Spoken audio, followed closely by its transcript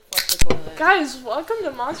Guys, welcome to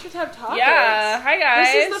Monster Tab Topics. Yeah, hi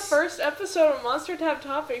guys. This is the first episode of Monster Tab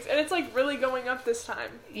Topics, and it's like really going up this time.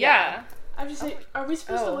 Yeah. I'm just saying, are we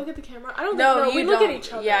supposed to look at the camera? I don't No, think we look at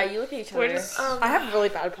each other. Yeah, you look at each other. We're just, I have really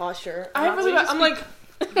bad posture. I have really bad. I'm like,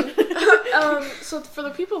 so for the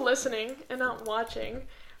people listening and not watching,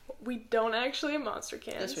 we don't actually have monster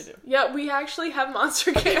cans. Yes, we do. Yeah, we actually have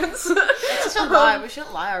monster cans. It's just a lie. We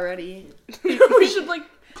shouldn't lie already. We should like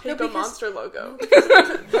take a because- monster logo.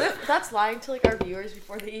 What if that's lying to like our viewers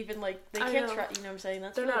before they even like they I can't know. try? You know what I'm saying?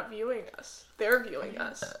 That's They're not viewing us. They're viewing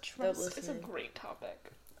us. They're It's a listening. great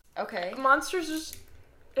topic. Okay. Monsters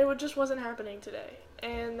just wasn't happening today,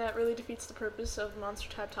 and that really defeats the purpose of Monster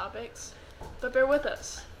Tab Topics. But bear with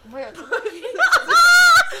us. Oh my god.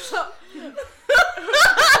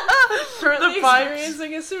 Currently The vibes.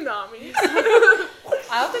 experiencing a tsunami.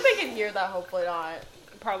 I don't think they can hear that. Hopefully not.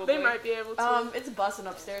 Probably. They might be able to. It's buzzing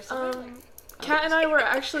upstairs. Kat and I were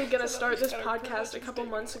actually gonna start this podcast a couple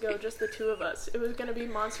months ago, just the two of us. It was gonna be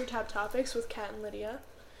Monster Tab Topics with Kat and Lydia,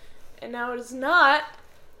 and now it is not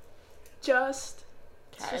just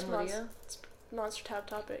Kat and Lydia. It's Monster Tab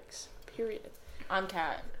Topics. Period. I'm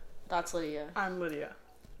Kat. That's Lydia. I'm Lydia.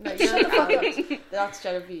 No, you shut the fuck up. That's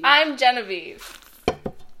Genevieve. I'm Genevieve.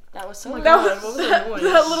 That was so. That God, was, what was that, the noise?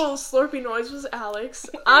 that little slurpy noise was Alex.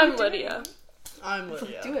 I'm Lydia. I'm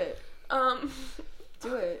Lydia. Do it.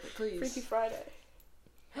 Do it, please. Freaky Friday.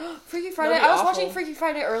 Freaky Friday. That'd be I was awful. watching Freaky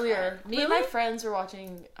Friday earlier. Me and my Really? friends were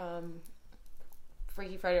watching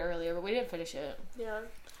Freaky Friday earlier, but we didn't finish it. Yeah,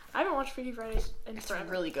 I haven't watched Freaky Friday in It's forever.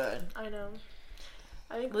 really good. I know.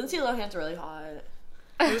 I think Lindsay Lohan's really hot.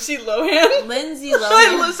 Lucy Lohan? Lindsay I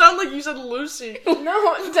Lohan. sound like you said Lucy.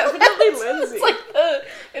 no, definitely Lindsay.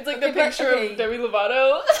 It's like Okay, the picture okay. of Demi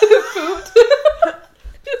Lovato.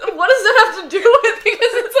 What does that have to do with?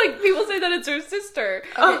 Because it's like people say that it's her sister.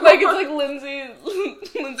 Oh. Like it's like Lindsay Lohan.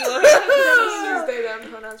 Use they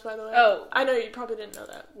them pronouns, by the way. Oh. I know you probably didn't know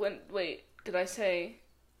that. Wait, did I say?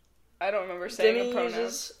 I don't remember saying Demi a pronoun.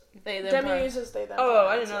 uses... They, them Demi pro- uses they them. Oh,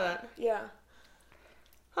 I pronouns, didn't know yeah. that. Yeah.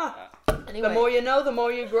 Huh. Anyway. The more you know, the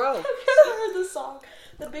more you grow. I've never heard this song,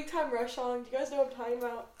 the Big Time Rush song. Do you guys know what I'm talking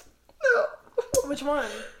about? No. Which one?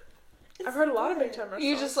 I've heard a lot of Big Time Rush.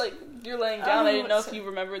 You songs. just like you're laying down. I didn't know if so- you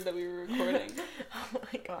remembered that we were recording. Oh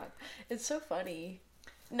my god. It's so funny.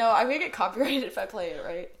 No, I'm gonna get copyrighted if I play it,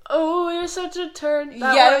 right? Oh, you're such a turd. That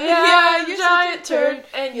Yeah, one, yeah, you're you're giant such a turd, turd,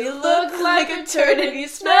 and you you look look like a turd, and you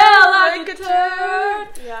smell like a turd.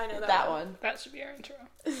 Yeah, I know that. That one. That should be our intro.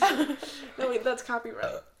 No, wait, that's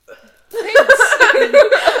copyright.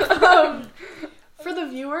 For the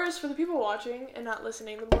viewers, for the people watching and not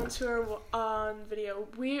listening, the ones who are on video,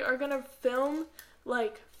 we are gonna film,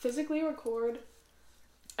 like, physically record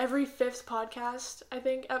every 5th podcast, I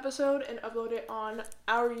think, episode, and upload it on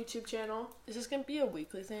our YouTube channel. Is this gonna be a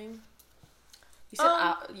weekly thing? You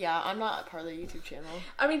said, yeah, I'm not part of the YouTube channel.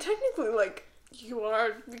 I mean, technically, like, you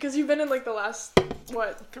are, because you've been in, like, the last,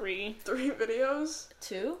 what, 3. 3 videos?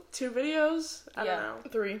 2? 2 videos? I Yeah. don't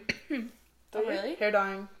know. 3. Oh, really? Hair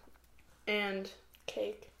dyeing. And...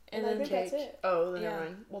 Cake. And I then think cake. that's it. Oh, then Yeah. never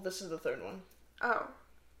mind. Well, this is the third one. Oh.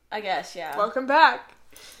 I guess, yeah. Welcome back.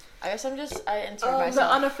 I guess I inserted The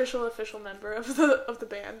myself. unofficial official member of the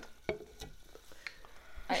band.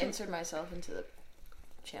 I inserted myself into the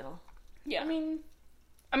channel. Yeah. I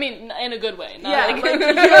mean, in a good way. Not yeah, like, like,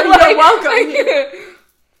 you're welcome here.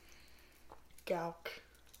 Gauk.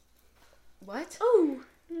 What? Oh,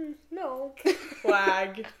 no.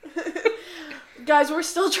 Flag. Guys, we're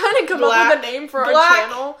still trying to come up with a name for our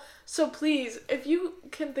channel. So please, if you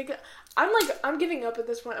can think of... I'm giving up at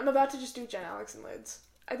this point. I'm about to just do Jen, Alex, and Lids.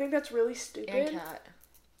 I think that's really stupid. And cat.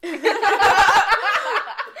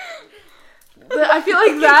 But I feel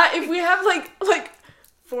like that, if we have, like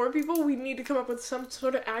 4 people, we need to come up with some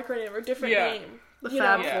sort of acronym or different Yeah. name. The You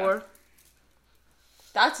Fab know? Yeah. Four.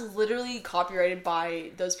 That's literally copyrighted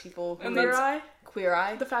by those people who Queer made Eye? Queer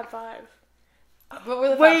Eye. The Fab Five. But we're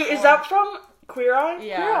the Wait, Fab is Four. that from Queer Eye?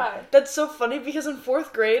 Yeah. Queer Eye. That's so funny because in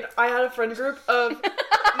 4th grade, I had a friend group of...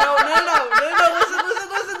 No,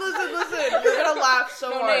 listen. You're gonna laugh so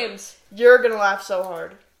no hard. names. You're gonna laugh so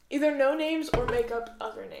hard. Either no names or make up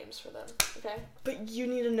other names for them, okay? But you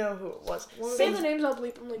need to know who it was. Say the names, I'll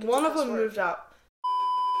bleep them like it's One a of cuss them word. moved out.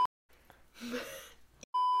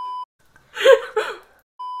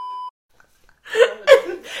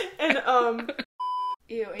 And,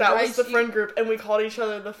 Ew. that was the friend group, and we called each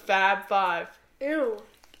other the Fab Five. Ew.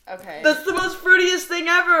 Okay. That's the most fruitiest thing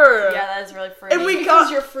ever! Yeah, that is really fruity. And we Because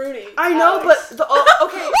got... you're fruity. I know, Alex. but...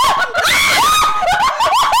 Okay.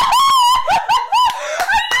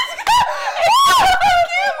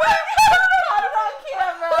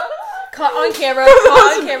 Caught on camera.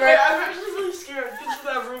 Caught on camera. Wait, I'm actually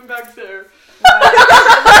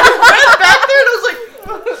back there and I was like,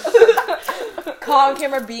 Caught on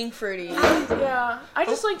camera being fruity. Yeah, I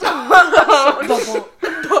just like to.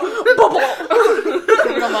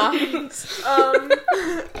 Criminal Minds.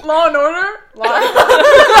 Law and Order.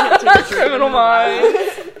 Criminal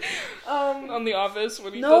Minds. Um, On The Office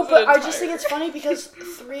when he no, does but it I just think it's funny because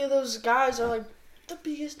 3 of those guys are like the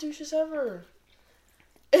biggest douches ever.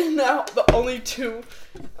 And now the only two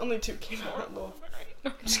came out though.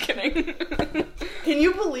 No, I'm just kidding. Can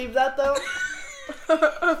you believe that though?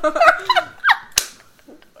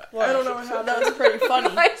 I don't know how That was pretty funny.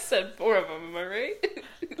 I said 4 of them, am I right?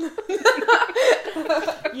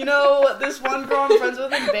 You know this one girl I'm friends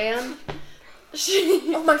with in band?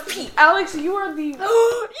 She Oh my feet, Alex! You are the. Yeah,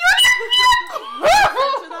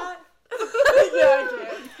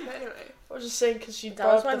 I can. Anyway, I was just saying because she That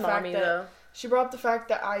brought was up my the fact mommy, that though. she brought up the fact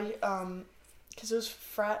that I because it was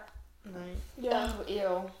frat night yeah. Oh,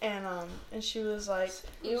 ew. and she was like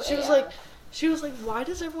Ew, she was AF. like why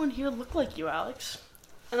does everyone here look like you, Alex?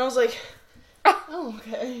 And I was like, oh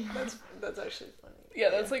okay. That's actually funny. Yeah,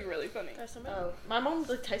 that's like really funny. Oh, my mom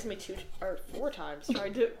like texted me 2 or 4 times.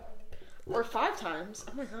 Tried to, or 5 times.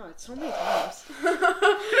 Oh my god, so many times.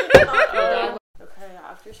 Okay,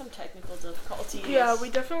 after some technical difficulties. Yeah, we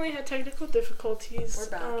definitely had technical difficulties. We're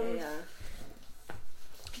back.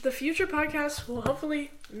 The future podcast will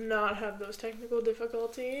hopefully not have those technical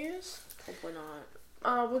difficulties. Hopefully not.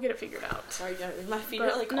 We'll get it figured out. Sorry, guys. My feet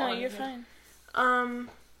But- are like No, on you're here. fine.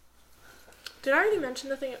 Did I already mention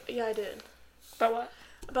the thing? Yeah, I did. About what?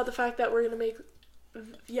 About the fact that we're gonna make,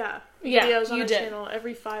 Yeah, videos on you our did. channel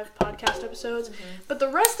every 5 podcast episodes. But the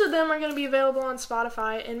rest of them are gonna be available on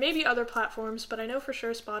Spotify and maybe other platforms, but I know for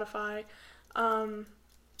sure Spotify.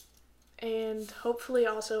 And hopefully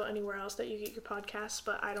also anywhere else that you get your podcasts,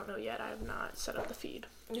 but I don't know yet. I have not set up the feed.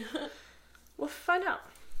 We'll find out.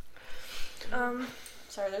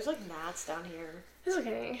 Sorry, there's like gnats down here. It's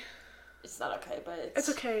okay. It's not okay, but It's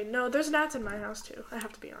okay. No, there's gnats in my house too. I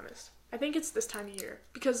have to be honest. I think it's this time of year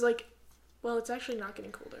because, like, well, it's actually not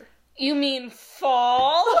getting colder. You mean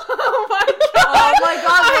fall? Oh my Oh my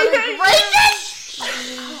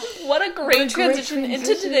god, What a great transition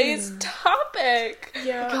into today's topic.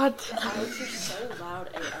 Yeah. God. Alex, you're so loud.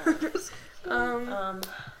 AF.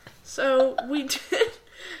 So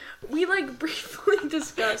we like briefly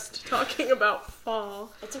discussed talking about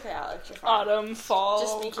fall. It's okay, Alex. You're fine. Autumn, fall.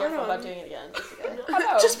 Just be careful Autumn. about doing it again. It's okay.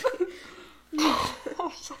 Just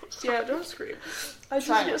yeah, don't scream. I just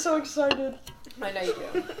Try get it. so excited. I know you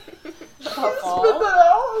do. About fall.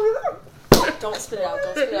 Don't spit it out.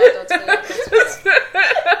 Don't spit it out. Don't spit it out. Don't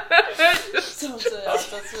spit it out. Don't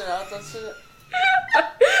spit it out. Don't spit it out.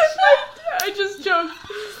 I just choked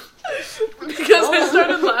because I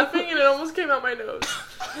started laughing and it almost came out my nose.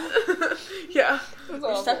 Yeah.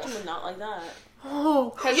 Your septum would not like that.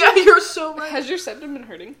 Oh. Has Yeah, you're so right. Has your septum been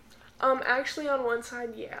hurting? Actually on one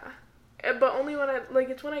side, yeah. But only when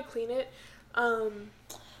it's when I clean it.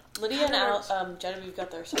 Lydia and Genevieve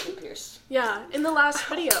got their septum pierced. Yeah, in the last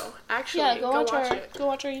video, actually. Yeah, go watch it. Go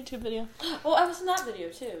watch our YouTube video. Oh, I was in that video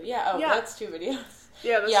too. Yeah. Oh, Yeah. that's 2 videos.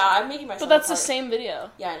 Yeah, that's, Yeah, I'm making myself. But that's the apart. same video.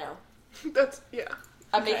 Yeah, I know. That's yeah.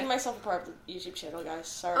 I'm Okay. making myself a part of the YouTube channel, guys.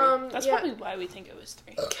 Sorry. That's yeah. probably why we think it was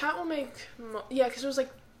 3. Cat will make yeah, because it was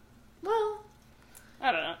like, well,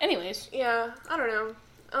 I don't know. Anyways. yeah, I don't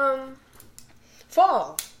know.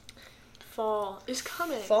 Fall. Fall is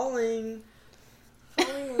coming. Falling.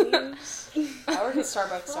 Falling leaves. I work at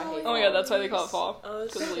Starbucks, so I hate Oh my god, that's why they call it fall. Oh,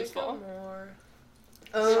 it's Because the leaves like fall. more.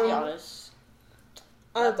 To be honest,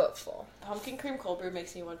 I love fall. pumpkin cream cold brew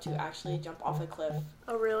makes me want to actually jump off a cliff.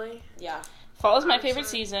 Oh really? Yeah. Fall is my I'm favorite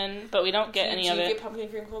sorry. season, but we don't get any Do of you it. get pumpkin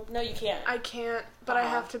cream cold? No, you can't. I can't, but I Uh-huh.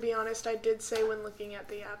 have to be honest. I did say when looking at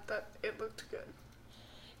the app that it looked good.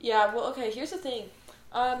 Yeah. Well, okay. Here's the thing.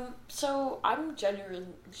 So I'm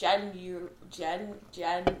Genuinely?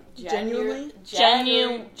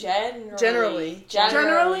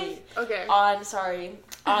 Generally? Okay.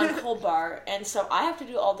 on cold bar, and so I have to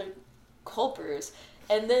do all the cold brews,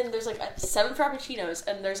 and then there's like 7 frappuccinos,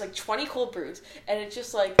 and there's like 20 cold brews, and it's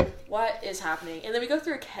just like, what is happening? And then we go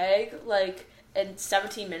through a keg like in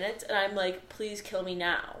 17 minutes, and I'm like, please kill me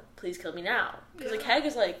now, because the Yeah. keg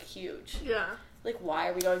is like huge. Yeah. Like, why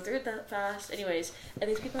are we going through it that fast? Anyways, and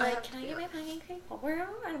these people are I like, have can to I do get my pumpkin cream cold brew?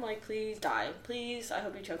 And I'm like, please die, please. I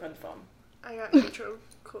hope you choke on the foam. I got nitro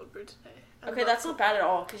cold brew today. I Okay, love that's cold- not bad at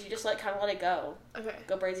all, because you just like kind of let it go. Okay.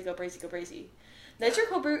 Go brazy, go brazy, go brazy. Nitro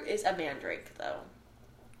cold brew is a man drink, though.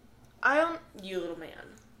 I don't. You little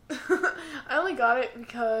man. I only got it It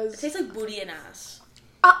because. tastes like booty and ass.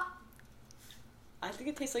 Ah! I think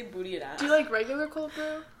it tastes like booty and ass. Do you like regular cold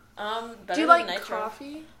brew? Better Do you than like Nitro.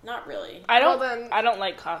 coffee? Not really. I don't. Well, then- I don't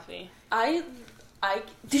like coffee. I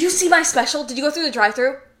did you see my special? Did you go through the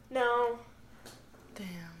drive-thru? No. Damn.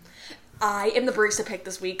 I am the barista pick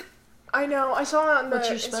this week. I know. I saw it on the What's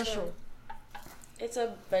your Instagram. special? It's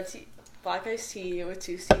a black iced tea with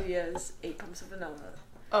 2 stevias, 8 pumps of vanilla.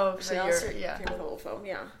 Oh, And so then you're also yeah. cream with whole foam,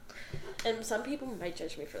 yeah. And some people might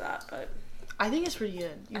judge me for that, but I think it's pretty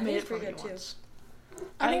good. You I think made it's it for pretty me good, too. once.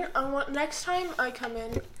 I think I want next time I come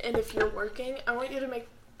in, and if you're working, I want you to make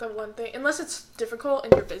the one thing. Unless it's difficult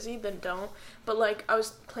and you're busy, then don't. But like, I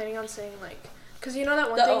was planning on saying like, cause you know that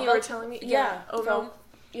one The thing you were oval? telling me. Yeah, oval. foam.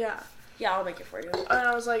 Yeah. yeah, I'll make it for you. And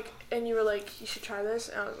I was like, and you were like, you should try this,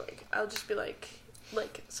 and I was like, I'll just be like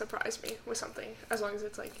surprise me with something as long as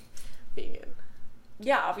it's like vegan.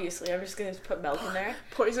 Yeah, obviously. I'm just gonna put milk in there.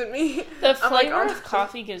 Poison me. The I'm like, flavor oh. of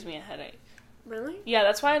coffee gives me a headache. Really? Yeah,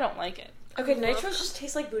 that's why I don't like it. Okay, nitros just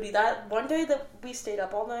taste like booty. That one day that we stayed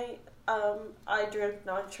up all night, I drank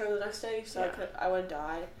nitro the next day, so Yeah. I would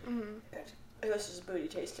die. Mm-hmm. It was just booty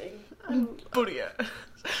tasting. Booty ass.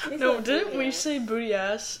 Tastes No, like didn't booty we ass. say booty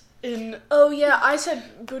ass in? Oh yeah, I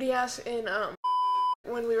said booty ass in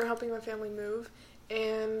when we were helping my family move,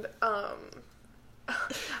 and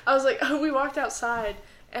I was like, we walked outside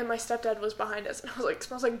and my stepdad was behind us, and I was like, it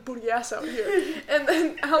smells like booty ass out here. And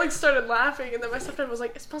then Alex started laughing, and then my stepdad was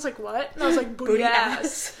like, it smells like what? And I was like, booty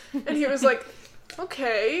ass. And he was like,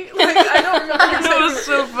 okay. Like, I don't remember. That was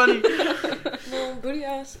so funny. No, booty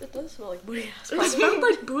ass. It does smell like booty ass. It smelled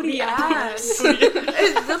like booty ass. Booty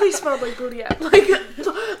It really smelled like booty ass.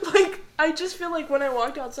 Like I just feel like when I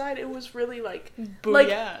walked outside, it was really like Booty like,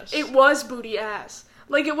 ass. It was booty ass.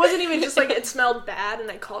 Like it wasn't even just like it smelled bad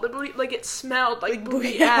and I called it booty. Like it smelled like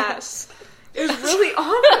booty ass. It was really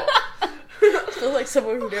awful. I feel like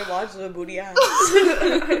someone who didn't watch the booty ass.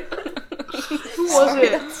 Who was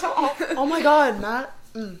it? That's so awful. Oh my god, Matt.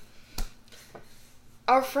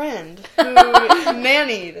 Our friend who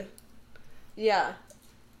nannied. Yeah.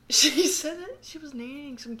 She said that she was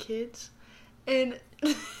nannying some kids, and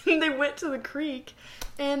they went to the creek,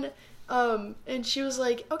 and she was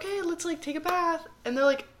like, okay, let's like take a bath, and they're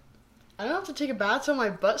like, I don't have to take a bath till my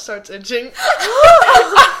butt starts itching.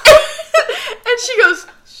 And she goes,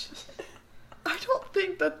 I don't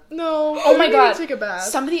think that, no. Oh my you need to god. take a bath.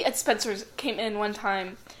 Somebody at Spencer's came in one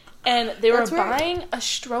time and they were That's weird. buying a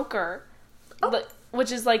stroker,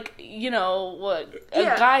 which is like, you know, what, a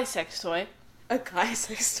Yeah. guy sex toy. A guy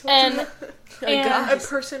sex toy. And, A and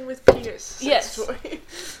person with penis. sex Yes. toy.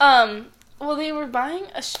 well, they were buying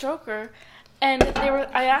a stroker, and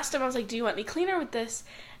I asked them, I was like, do you want any cleaner with this?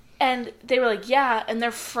 And they were like, yeah, and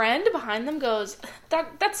their friend behind them goes,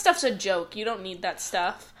 that stuff's a joke, you don't need that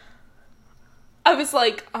stuff. I was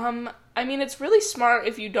like, I mean, it's really smart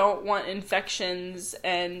if you don't want infections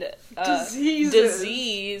and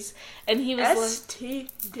disease. And he was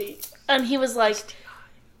STD.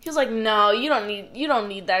 like, no, you don't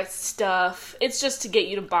need that stuff. It's just to get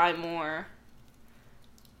you to buy more.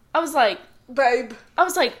 I was like, Babe,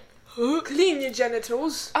 clean your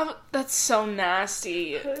genitals. that's so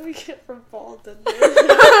nasty. How did we get from fall to this?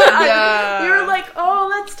 Yeah. You were like, oh,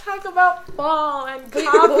 let's talk about fall and What was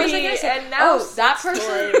I coffee, gonna say? and now Oh, that sex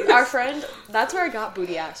person, toys. our friend, that's where I got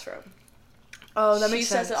booty ass from. Oh, that She makes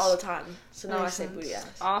sense. says it all the time. So That now I makes say sense. booty ass.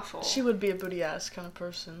 Awful. She would be a booty ass kind of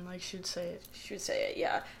person. Like, she would say it. She would say it,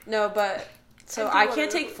 yeah. No, but, so I do I wanna-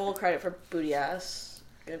 can't take full credit for booty ass.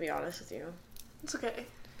 Gonna be honest with you. It's okay.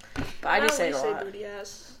 But I Now do say it we a say lot. booty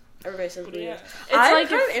ass. Everybody says booty ass. It's I'm like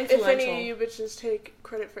kind of if any influential. of you bitches take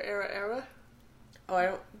credit for era, Oh, I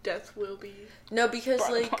don't. death will be. No, because,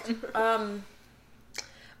 Brought like, upon.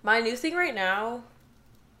 my new thing right now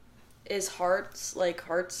is hearts,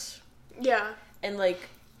 Yeah. and, like,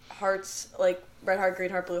 hearts, like, red heart, green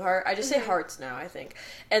heart, blue heart. I just say hearts now, I think.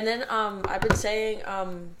 And then, I've been saying,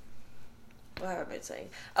 what have I been saying?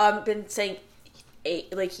 Been saying,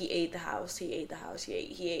 like, he ate the house, he ate,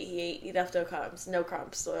 he left no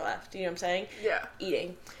crumbs, still left, you know what I'm saying? Yeah.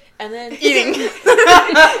 Eating. And then, Eating.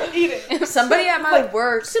 somebody at my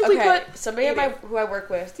work, simply put, somebody at who I work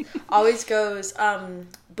with always goes,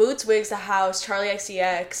 Boots wigs the house, Charlie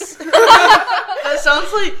XCX. That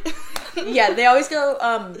sounds like... Yeah, they always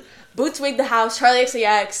go, Boots wig the house, Charlie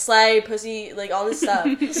XCX, Slay, Pussy, like all this stuff.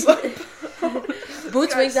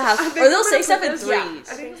 Boots wigs the house. I Or think they'll I'm say gonna stuff put in this- threes. yeah,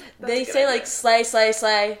 I think that's They a good say idea. like slay, slay,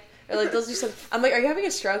 slay. Or like they'll do something. I'm like, are you having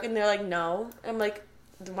a stroke? And they're like, no. I'm like,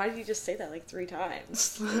 then why did you just say that like 3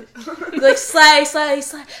 times? You're like, slay, slay,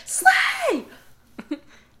 slay, slay!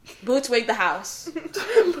 Boots wig the house.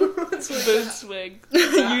 Boots wig.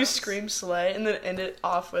 You scream slay and then end it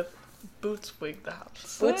off with Boots wig the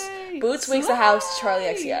house. Boots Slay, Boots wigs the house, Charlie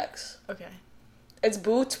slay. XCX. Okay. It's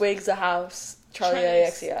Boots Wigs the House. Charlie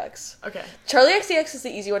Nice. XCX. Okay. Charlie XCX is the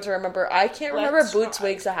easy one to remember. I can't remember Let's Boots try.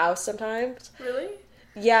 Wigs the House sometimes. Really?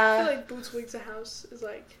 Yeah. I feel like Boots Wigs a House is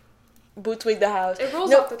like Boots Wig the House. it rolls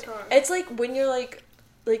No, off the tongue. It's like when you're like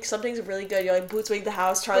something's really good. You're like Boots Wig the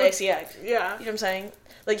House, Charlie XCX. yeah. You know what I'm saying?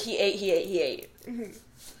 Like he ate. Mhm.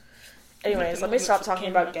 Anyways, let me stop talking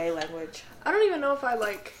about gay language. I don't even know if I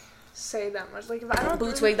like say that much. Like if I don't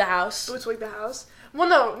Boots really- Wig the House, Boots Wig the House. Well,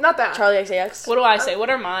 no, not that. Charlie XCX. What do I say? What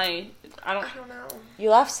are my? I don't I don't know.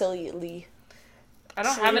 You laugh sillyly.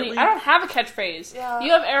 have any. I don't have a catchphrase. Yeah.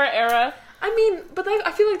 You have era. I mean, but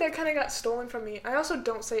I feel like that kind of got stolen from me. I also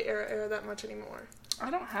don't say era that much anymore. I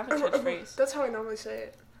don't have a catchphrase. That's how I normally say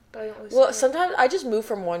it, but I don't really Well, say sometimes I just move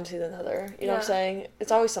from one to another. You know what I'm Yeah. saying?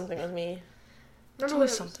 It's always something with me. it. It's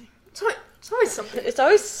always something. It's always something. It's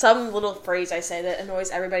always some little phrase I say that annoys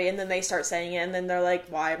everybody, and then they start saying it, and then they're like,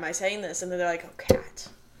 "Why am I saying this?" And then they're like, "Oh, cat."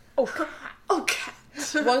 Oh, cat.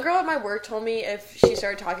 One girl at my work told me if she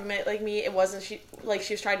started talking like me, it wasn't she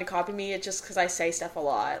was trying to copy me. It's just because I say stuff a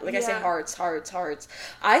lot. Like I say Yeah. hearts.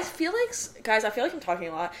 I feel like guys, I feel like I'm talking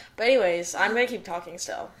a lot. But anyways, I'm gonna keep talking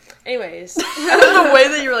still. Anyways, The way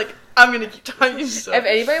that you were like, I'm gonna keep talking stuff. if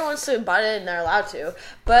anybody wants to butt in, they're allowed to.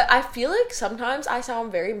 But I feel like sometimes I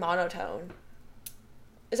sound very monotone.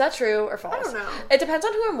 Is that true or false? I don't know. It depends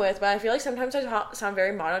on who I'm with, but I feel like sometimes I sound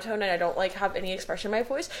very monotone and I don't like have any expression in my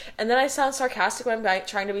voice. And then I sound sarcastic when I'm like,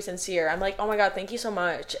 trying to be sincere. I'm like, oh my god, thank you so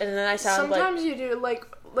much. And then I sound Sometimes you do.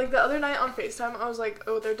 Like the other night on FaceTime, I was like,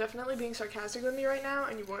 oh, they're definitely being sarcastic with me right now,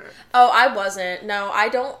 and you weren't. oh, I wasn't. No, I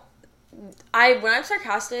don't. When I'm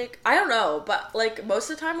sarcastic, I don't know, but like most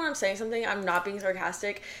of the time when I'm saying something, I'm not being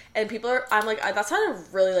sarcastic, and I'm like, that sounded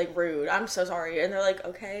really like rude. I'm so sorry, and they're like,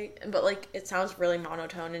 okay, but like it sounds really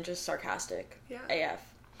monotone and just sarcastic. Yeah. AF.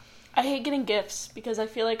 I hate getting gifts because I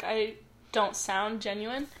feel like I don't sound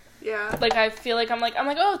genuine. Yeah. Like I feel like I'm like,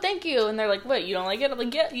 oh, thank you, and they're like, what, you don't like it? I'm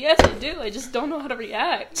like, yeah, yes, I do. I just don't know how to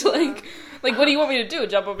react. Like, what do you want me to do?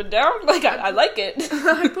 Jump up and down? Like, I like it.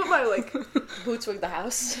 I put my like. Boots Wig the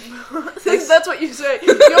House. That's what you say.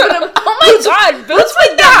 You open up. Oh my god, Boots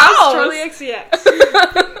Wig the House! Charlie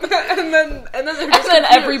XCX. and then And then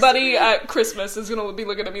everybody at Christmas is gonna be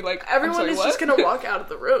looking at me like, Everyone I'm sorry, is what? just gonna walk out of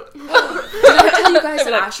the room. Did I tell you guys They'll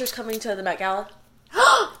be that like- Asher's coming to the Met Gala?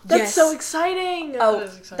 That's Yes. so exciting. Oh,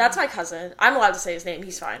 is exciting. that's my cousin. I'm allowed to say his name.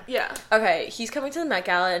 He's fine. Yeah. Okay, he's coming to the Met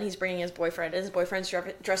Gala and he's bringing his boyfriend. And his boyfriend's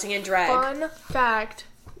dressing in drag. Fun fact: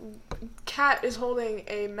 Kat is holding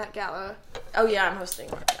a Met Gala. Oh yeah, I'm hosting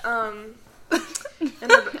one.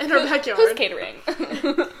 In her backyard. Who's catering?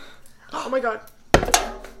 Oh my god.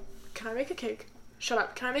 Can I make a cake? Shut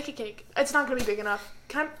up. Can I make a cake? It's not gonna be big enough.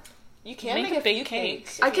 Can You can Make make, a big few cake.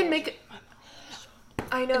 cakes. I can make it.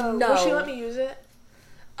 I know. No. Will she let me use it?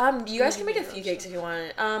 You guys can make a few cakes if you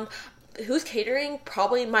want. Who's catering?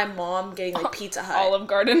 Probably my mom getting like Pizza Hut. Olive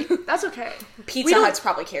Garden. That's okay. Pizza don't- Hut's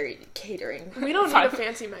probably catering. We don't need a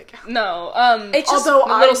fancy Met Gala. No, It's just Although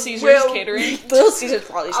Little I Caesars will- catering. Little Caesar's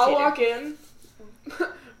probably I'll catering. walk in.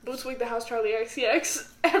 Boots Wig the House, Charlie XCX.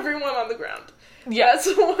 Everyone on the ground. Yeah. That's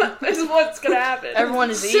what's gonna happen. Everyone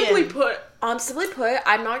is Simply in. put. Simply put,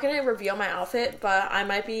 I'm not gonna reveal my outfit, but I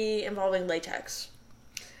might be involving latex.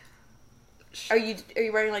 Are you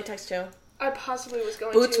wearing latex too? I possibly was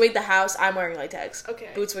going Boots to. Wig the House. I'm wearing latex. Okay.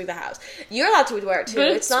 Boots Wig the House. You're allowed to wear it too.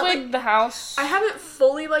 Boots It's not Wig like the House. I haven't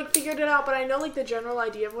fully figured it out, but I know the general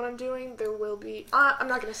idea of what I'm doing. There will be. I'm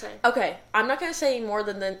not gonna say. okay. I'm not gonna say more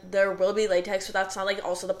than there will be latex, but that's not like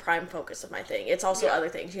also the prime focus of my thing. It's also Yeah. other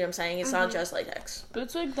things. You know what I'm saying? It's not just latex.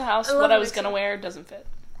 Boots Wig the House. I love What I it, was it's gonna a- wear doesn't fit.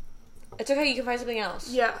 It's okay. You can find something else.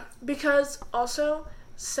 Yeah, because also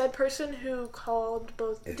said person who called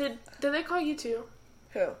both. Did they call you too?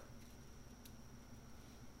 Who?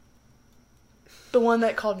 The one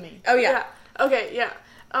that called me. Oh yeah. Okay. Yeah.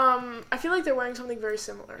 I feel like they're wearing something very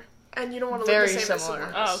similar, and you don't want to look Very the same similar. as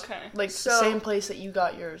someone else. Oh, okay. Like So- the same place that you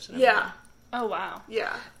got yours. And Yeah. everything. Oh, wow.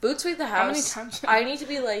 Yeah. Boots Wig the How many House. times- I need to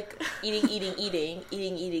be like eating.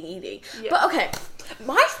 Yeah. But okay,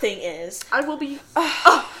 my thing is, I will be.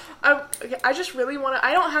 Okay, I just really want to.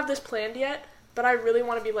 I don't have this planned yet, but I really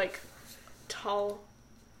want to be like tall.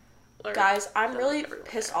 guys, I'm than really everyone.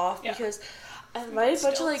 pissed off Yeah. because I invited a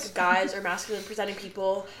bunch of like guys or masculine presenting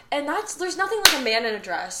people, and there's nothing like a man in a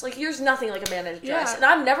dress. Like there's nothing like a man in a dress, Yeah. and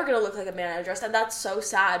I'm never gonna look like a man in a dress, and that's so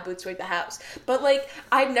sad. Boots Wig the House, but like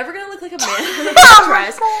I'm never gonna look like a man in a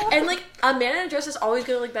dress, and like a man in a dress is always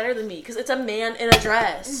gonna look better than me because it's a man in a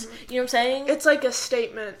dress. You know what I'm saying? It's like a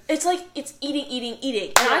statement. It's like, it's eating,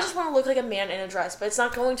 and I just want to look like a man in a dress, but it's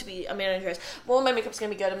not going to be a man in a dress. Well, my makeup's going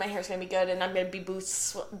to be good, and my hair's going to be good, and I'm going to be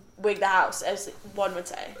Boots Wig the House, as one would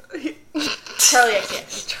say. Charlie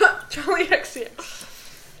XCX. Charlie XCX.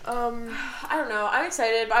 I don't know. I'm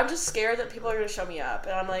excited, but I'm just scared that people are gonna show me up,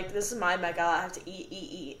 and I'm like, this is my mega. I have to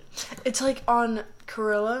eat. It's like on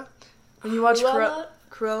Cruella. When you watch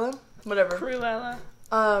Cruella, whatever. Cruella.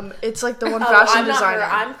 It's like the one Oh, fashion I'm not designer. her.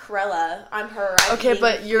 I'm Cruella. I'm her. Okay,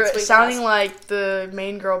 but you're sounding like the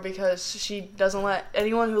main girl because she doesn't let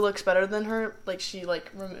anyone who looks better than her, like, she,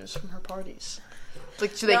 like, removes from her parties.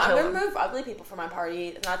 Like, do they No, kill I'm them? gonna remove ugly people from my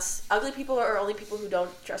party, and that's ugly people are only people who don't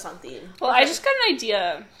dress on theme. Well, I just got an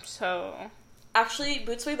idea, so... Actually,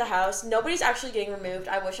 Boots Leave the House. Nobody's actually getting removed.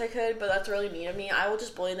 I wish I could, but that's really mean of me. I will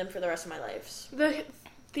just bully them for the rest of my lives. The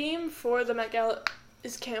theme for the Met Gala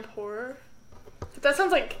is Camp Horror. That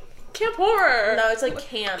sounds like Camp Horror. No, it's like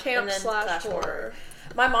camp and then slash horror. horror.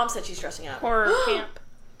 My mom said she's dressing up. Horror camp.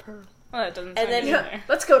 Purr. Well, that doesn't And sound then- either.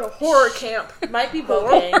 Let's go to horror camp. Might be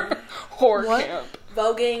voguing. Horror What? camp.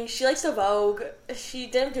 Voguing. She likes to vogue. She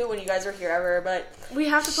didn't do it when you guys were here ever, but We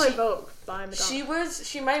have to play Vogue by Madonna.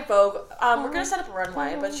 she might vogue. We're gonna set up a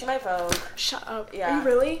runway, but she might vogue. Shut up. Yeah. Are you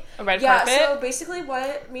really? A red Yeah, carpet? so basically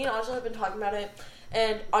what me and Audra have been talking about it,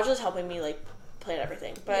 and Audra's helping me, like, plan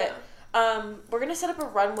everything. But, we're gonna set up a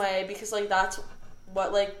runway because, like, that's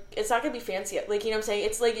what, like, it's not gonna be fancy. Like, you know what I'm saying?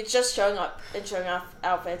 It's, like, it's just showing up and showing off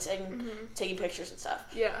outfits and taking pictures and stuff.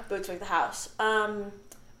 Yeah. Boots Like the House.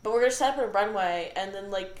 But we're gonna set up a runway and then,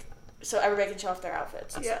 like, so everybody can show off their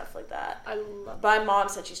outfits and stuff like that. I love My mom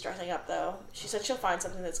said she's dressing up, though. She said she'll find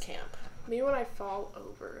something that's camp. me when I fall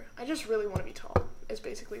over. I just really want to be tall. Is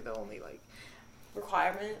basically the only, like...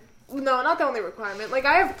 Requirement. No, not the only requirement. Like,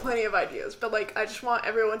 I have plenty of ideas, but, like, I just want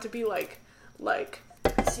everyone to be, like...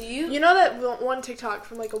 So you You know that one TikTok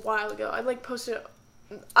from, like, a while ago? I, like, posted it...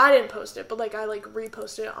 I didn't post it, but, like, I, like,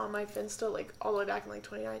 reposted it on my Finsta, like, all the way back in, like,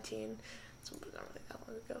 2019. It's not really that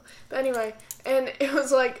long ago. But anyway, and it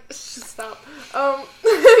was, like... Stop.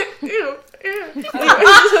 Ew.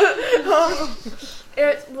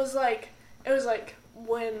 It was, like...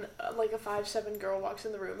 when like a 5'7" girl walks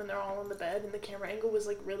in the room and they're all on the bed and the camera angle was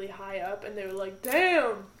like really high up and they were like,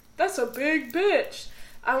 damn, that's a big bitch.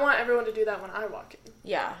 I want everyone to do that when I walk in.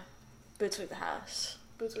 Yeah. Boots Like the House.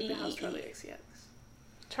 Boots Like the House, Charlie XCX.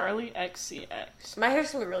 Charlie XCX. My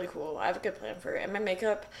hair's gonna be really cool. I have a good plan for it. And my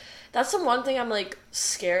makeup, that's the one thing I'm, like,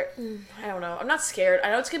 scared. I don't know. I'm not scared. I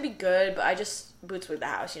know it's gonna be good, but I just, Boots Like the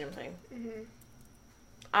House, you know what I'm saying?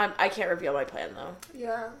 I can't reveal my plan, though.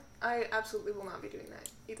 Yeah, I absolutely will not be doing that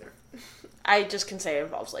either. I just can say it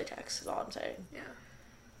involves latex, is all I'm saying.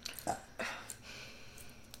 Yeah.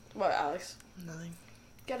 What, Alex? Nothing.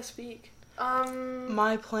 Gotta speak.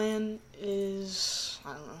 My plan is,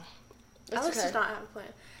 I don't know. Alex okay. does not have a plan.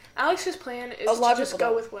 Alex's plan is A lot to of just people go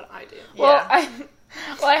don't. with what I do. Well, Yeah.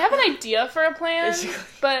 I have an idea for a plan, Basically.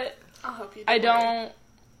 but I'll help you. I don't worry. don't,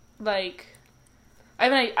 like...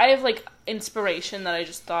 I have, like, inspiration that I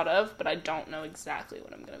just thought of, but I don't know exactly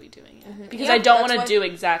what I'm going to be doing yet. Because Yeah, I don't that's want why- to do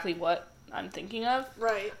exactly what I'm thinking of.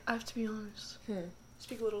 Right. I have to be honest.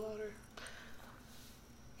 Speak a little louder.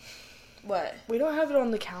 What? We don't have it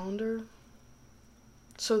on the calendar.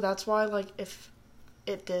 So that's why, like, if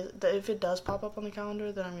it does pop up on the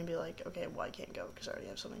calendar, then I'm going to be like, okay, well, I can't go because I already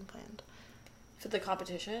have something planned. For the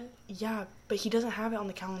competition? Yeah, but he doesn't have it on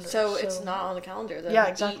the calendar. So it's not on the calendar. Then Yeah,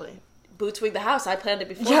 exactly. Boots Wig the House. I planned it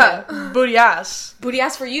before. Yeah, booty ass. Booty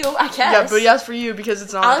ass for you, I guess. Yeah, booty ass for you because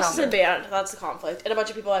it's not Alex on is the in calendar. band. That's the conflict. And a bunch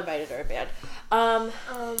of people I invited are in band. I'm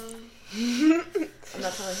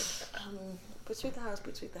not telling. Boots Wig the House.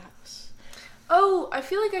 Boots Wig the House. Oh, I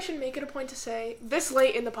feel like I should make it a point to say this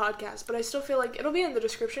late in the podcast, but I still feel like it'll be in the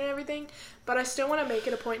description and everything, but I still want to make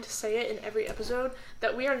it a point to say it in every episode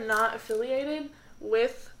that we are not affiliated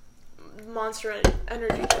with Monster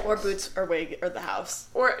Energy drinks. Or Boots or Wig or the House.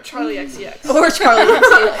 Or Charlie XCX. Or Charlie.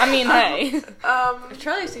 I mean, hey.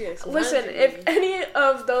 Charlie XCX. Listen, if any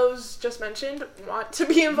of those just mentioned want to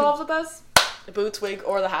be involved with us, Boots, Wig,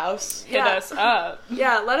 or the House. Hit us up.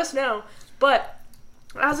 yeah, let us know. But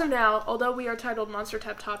as of now, although we are titled Monster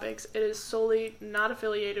Tap Topics, it is solely not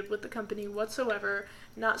affiliated with the company whatsoever,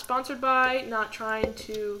 not sponsored by, not trying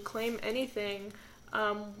to claim anything.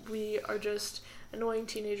 We are just annoying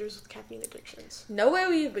teenagers with caffeine addictions No way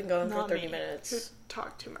we've been going Not for 30 me. who minutes.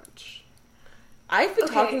 talk too much. I've been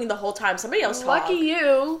Okay. talking the whole time. Somebody else talk. Lucky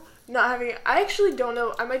you not having. I actually don't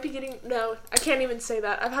know. I might be getting. No, I can't even say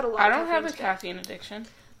that. I've had a lot. I of don't have a today. caffeine addiction.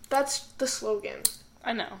 That's the slogan.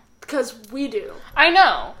 I know. Because we do. I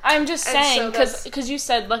know. I'm just And saying, so that's- because you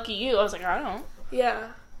said lucky you. I was like, I don't. Yeah.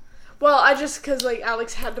 Well, I just, because, like,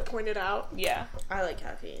 Alex had to point it out. Yeah. I like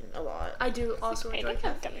caffeine a lot. I do also I enjoy don't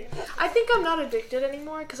have caffeine. caffeine. I think I'm not addicted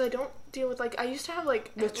anymore because I don't deal with, like, I used to have,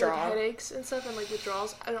 like, Withdrawal. headaches and stuff and, like,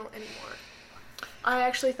 withdrawals. I don't anymore. I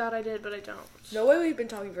actually thought I did, but I don't. No way we've been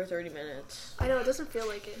talking for 30 minutes. I know, it doesn't feel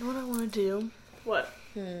like it. You know what I want to do? What?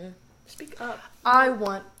 Hmm. Speak up. I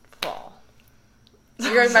want fall.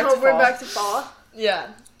 You're going back to fall. We're back to fall. Yeah.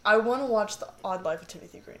 I want to watch The Odd Life of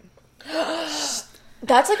Timothy Green.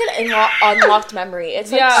 That's like an unlocked memory.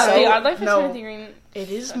 It's like Yeah, so... The Odd Life of no. Timothy Green. It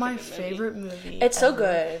is Such a my good movie. favorite movie. It's so ever.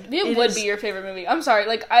 good. It It would is- be your favorite movie. I'm sorry.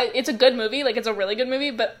 Like, it's a good movie. Like, it's a really good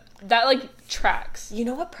movie, but that, like, tracks. You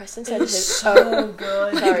know what Preston said? It's His... so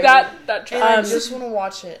good. Sorry. That And tracks. I just want to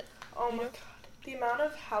watch it. Oh my god. The amount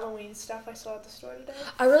of Halloween stuff I saw at the store today.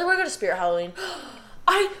 I really want to go to Spirit Halloween.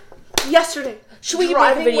 Yesterday. Should we make a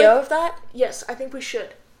Driving video with- of that? Yes, I think we should.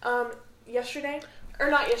 Yesterday. Or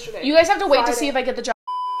not yesterday. You guys have to wait to Friday. see if I get the job,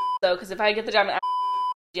 though, because if I get the job,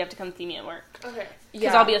 you have to come see me at work. Okay.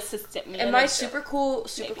 Because I'll be assistant And manager. my super cool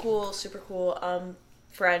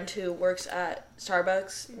friend who works at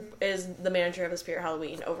Starbucks is the manager of the Spirit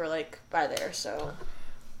Halloween over like by there. So,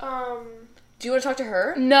 do you want to talk to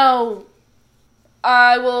her? No.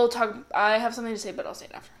 I will talk. I have something to say, but I'll say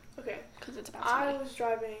it after. Okay. Because it's about I somebody. was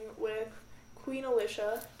driving with Queen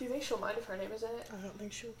Alicia. Do you think she'll mind if her name is in it? I don't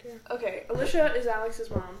think she'll care. Okay, Alicia is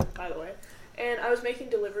Alex's mom, by the way. And I was making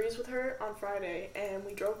deliveries with her on Friday, and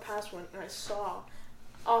we drove past one, and I saw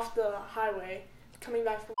off the highway coming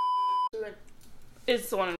back from. We went,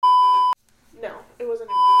 It's the one. no, it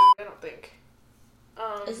wasn't in. I don't think.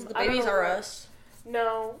 Is it the I don't Babies know R where- Us?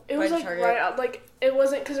 No, it By was like Target? right out. Like it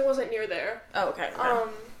wasn't because it wasn't near there. Oh, okay.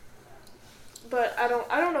 okay. But I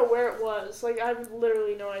don't know where it was. Like I have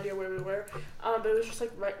literally no idea where we were. But it was just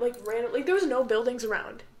like random. Like there was no buildings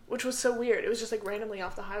around, which was so weird. It was just like randomly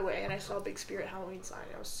off the highway, and I saw a big Spirit Halloween sign.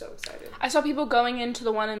 And I was so excited. I saw people going into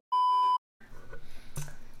the one in.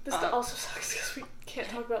 This also sucks because we can't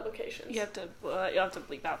talk about locations. You have to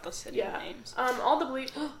bleep out the city Yeah. names. All the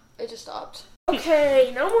bleep. It just stopped.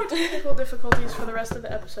 Okay, no more technical difficulties for the rest of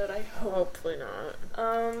the episode. I hope. Hopefully not.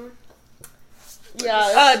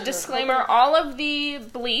 Yeah. Disclaimer: all of the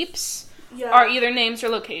bleeps Yeah. are either names or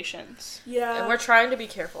locations. Yeah. And we're trying to be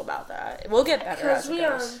careful about that. We'll get better as Because it we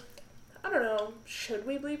goes. I don't know. Should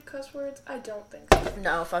we bleep cuss words? I don't think so.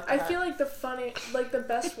 No, fuck I that. feel like the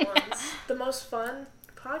best ones, the most fun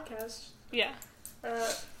podcasts. Yeah.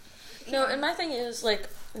 No, and my thing is, like,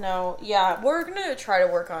 no, yeah, we're gonna try to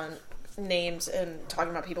work on names and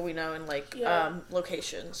talking about people we know and, like, Yeah.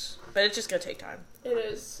 locations. But it's just gonna take time. It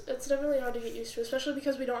is. It's definitely hard to get used to, especially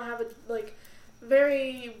because we don't have a, like,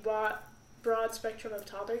 very broad spectrum of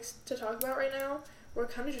topics to talk about right now. We're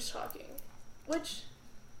kind of just talking. Which,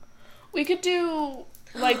 We could do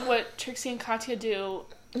like what Trixie and Katya do,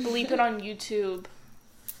 bleep it on YouTube,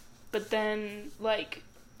 but then like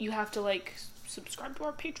you have to like subscribe to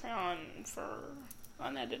our Patreon for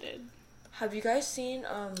unedited. Have you guys seen,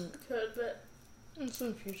 could, but It's in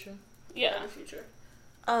the future. Yeah. in the future.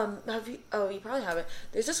 you probably haven't.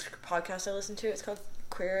 There's this podcast I listen to, it's called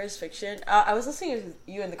Queer as Fiction. I was listening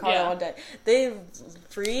to you in the car Yeah. one day. They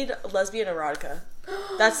read lesbian erotica.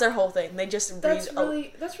 That's their whole thing. They just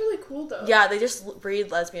read... That's really cool though. yeah, they just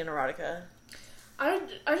read lesbian erotica. I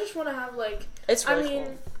just want to have like. It's really I mean,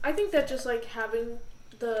 cool. I think that just like having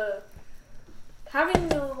the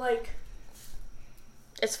like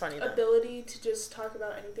It's funny, though. ability to just talk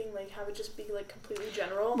about anything, like have it just be like completely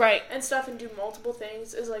general, Right. and stuff, and do multiple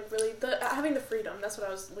things is like really having the freedom. That's what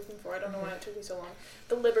I was looking for. I don't know why it took me so long.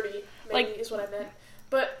 The liberty, maybe, Like- is what I meant.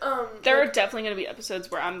 But There are like, definitely gonna be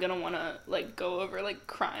episodes where I'm gonna wanna like go over like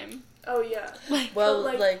crime. oh yeah. Well,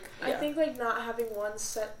 But, like, yeah. I think like not having one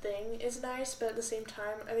set thing is nice, but at the same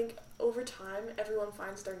time, I think over time everyone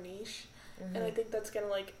finds their niche, and I think that's gonna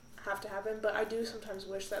like have to happen. But I do sometimes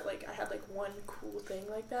wish that like I had like one cool thing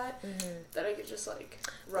like that that I could just like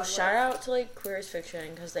run Well, with. shout out to, like, Queer as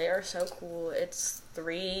Fiction, because they are so cool. It's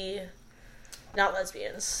 3, not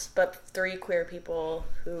lesbians, but 3 queer people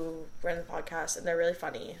who run the podcast, and they're really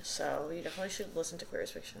funny, so you definitely should listen to Queer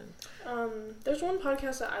as Fiction. There's one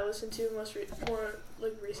podcast that I listened to more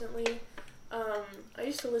like recently. I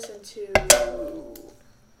used to listen to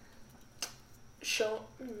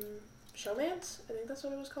Showmance, I think that's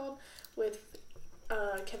what it was called, with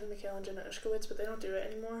Kevin McHale and Jenna Ushkowitz, but they don't do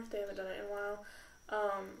it anymore. They haven't done it in a while.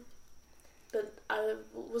 But I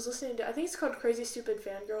was listening to, I think it's called Crazy Stupid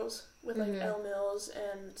Fangirls, with like Elle Mills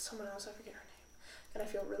and someone else, I forget her name, and I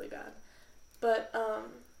feel really bad. But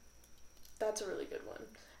that's a really good one.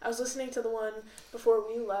 I was listening to the one before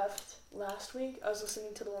we left last week. I was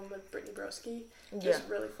listening to the one with Brittany Broski. It was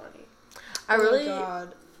really funny. I really... Oh my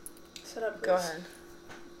god. Set up, Go Bruce.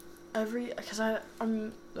 ahead. Because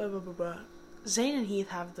Zane and Heath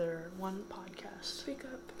have their one podcast. Speak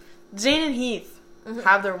up. Zane and Heath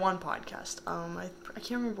have their one podcast. I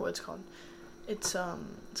can't remember what it's called. It's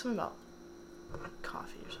something about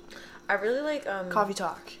coffee or something. I really like Coffee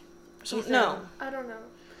Talk. Ethan. No. I don't know.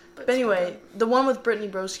 But anyway, the one with Brittany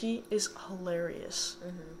Broski is hilarious.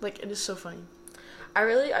 Mm-hmm. Like, it is so funny. I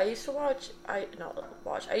used to I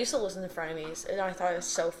used to listen to Frenemies, and I thought it was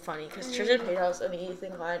so funny, because Trisha Paytas and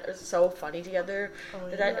Ethan Klein are so funny together,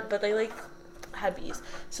 but they, like, had bees.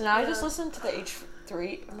 So now I just listen to the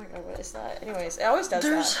H3, oh my god, what is that? Anyways, it always does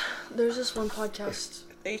that. There's this one podcast.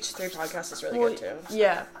 The H3 podcast is really good, too.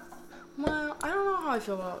 Yeah. Well, I don't know how I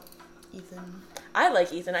feel about Ethan. I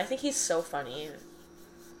like Ethan. I think he's so funny.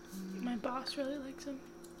 My boss really likes him.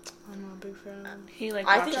 I'm not a big fan. He like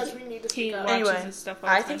I watches, think Because we need to he speak up. watches Anyway, his stuff all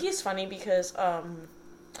the I time. think he's funny because, I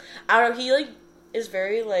don't know, he, like, is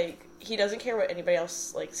very, like, he doesn't care what anybody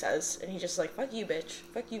else, like, says, and he's just like, fuck you, bitch,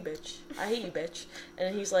 I hate you, bitch,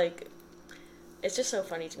 and he's like, it's just so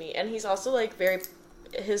funny to me, and he's also, like,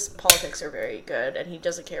 his politics are very good, and he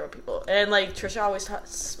doesn't care what people, and, like, Trisha always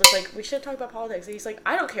was like, we should talk about politics, and he's like,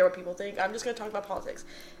 I don't care what people think, I'm just gonna talk about politics,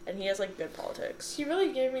 and he has, like, good politics. He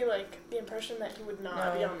really gave me, like, the impression that he would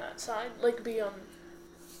not be on that side. Like, be on...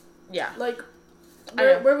 Yeah. Like, I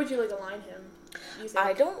know. where would you, like, align him? You think?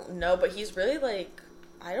 I don't know, but he's really, like,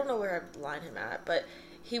 I don't know where I'd line him at, but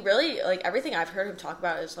he really, like, everything I've heard him talk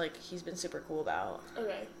about is, like, he's been super cool about.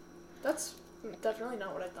 Okay. That's definitely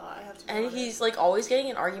not what I thought. I have to be And honest. he's, like, always getting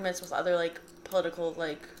in arguments with other, like, political,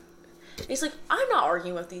 like, he's like, I'm not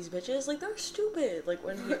arguing with these bitches, like, they're stupid, like,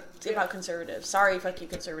 when he, about conservatives. Sorry, fuck you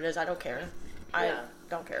conservatives, I don't care. I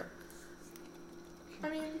don't care. I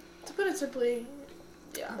mean, to put it simply,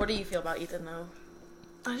 yeah. What do you feel about Ethan, though?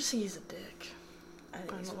 I just think he's a dick. I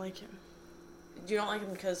think I he's, don't like him. you don't like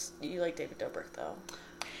him because you like David Dobrik, though.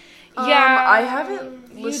 Yeah, I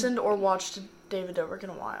haven't listened or watched David Dobrik in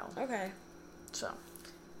a while. Okay. So,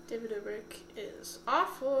 David Dobrik is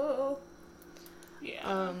awful.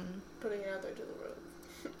 Yeah. Putting it out there to the world.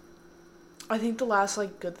 I think the last,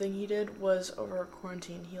 like, good thing he did was over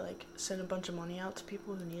quarantine. He, like, sent a bunch of money out to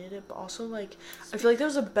people who needed it, but also, like, I feel like there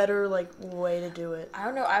was a better, like, way to do it. I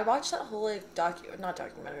don't know, I watched that whole, like, not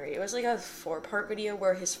documentary, it was, like, a 4-part video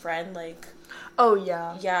where his friend, like, Oh,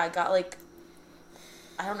 yeah. yeah, got, like,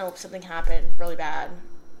 I don't know, something happened really bad.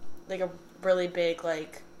 Like, a really big,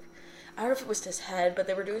 like, I don't know if it was to his head, but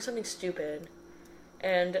they were doing something stupid.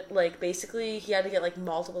 And, like, basically, he had to get, like,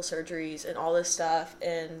 multiple surgeries and all this stuff,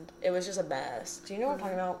 and it was just a mess. Do you know what I'm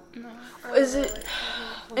talking about? No. Is it... One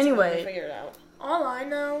second, Anyway. let me figure it out. All I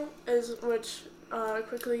know is, which,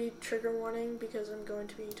 quickly trigger warning because I'm going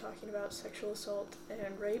to be talking about sexual assault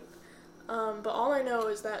and rape. But all I know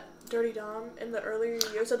is that Dirty Dom in the earlier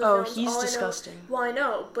years of the films, he's all disgusting. Well, I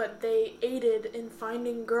know, but they aided in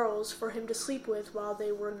finding girls for him to sleep with while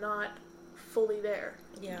they were not fully there.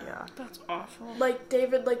 Yeah. That's awful. Like,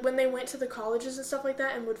 David, like, when they went to the colleges and stuff like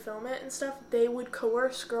that and would film it and stuff, they would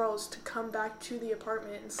coerce girls to come back to the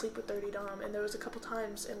apartment and sleep with Dirty Dom, and there was a couple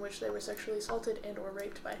times in which they were sexually assaulted and or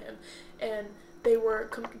raped by him, and they were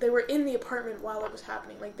in the apartment while it was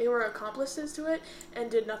happening. Like, they were accomplices to it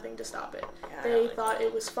and did nothing to stop it. Yeah, I They don't like thought that.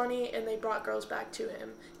 it was funny, and they brought girls back to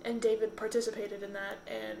him, and David participated in that,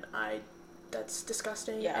 and that's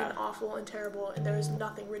disgusting and awful and terrible, and there is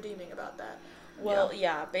nothing redeeming about that. Well,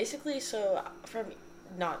 yeah, basically, so,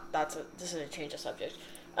 this is a change of subject,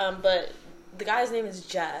 but the guy's name is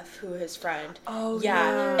Jeff, who his friend. Oh,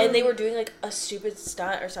 Yeah, and they were doing, like, a stupid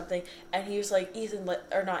stunt or something, and he was like, Ethan,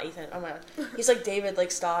 or not Ethan, oh my god, he's like, David,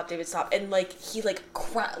 stop, and, like, he, like,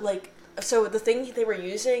 so the thing they were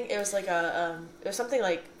using, it was, like, it was something,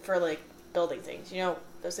 like, for, like, building things, you know,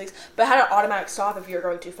 those things, but it had an automatic stop if you were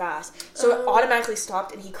going too fast, so it automatically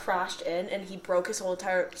stopped, and he crashed in, and he broke his whole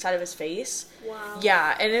entire side of his face. Wow.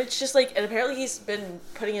 Yeah, and it's just, like, and apparently he's been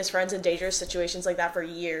putting his friends in dangerous situations like that for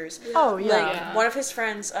years. Oh, yeah. Like, one of his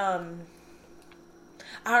friends, I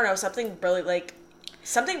don't know, something really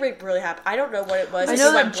happened. I don't know what it was. I Like, know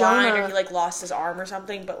he went that blind Jonah- or he, like, lost his arm or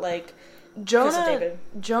something, but, like, because of David.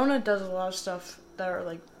 Jonah does a lot of stuff that are,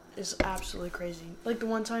 like, is absolutely crazy. Like, the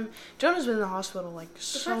one time, Jonah's been in the hospital, like, The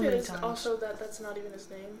so fact many is times. also that that's not even his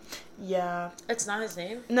name. Yeah. It's not his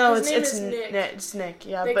name? No, His name it's is Nick. It's Nick,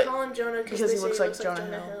 yeah. They but call him Jonah because because he they looks say like he looks Jonah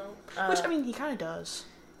like Jonah Hill. Hill. Which, I mean, he kind of does.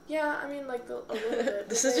 Yeah, I mean, like, a little bit.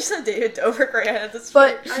 This but is just a David Dobrik rant. That's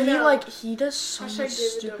But I he, know. like, he does so Hashtag much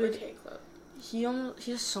David stupid... Dobrik hate club.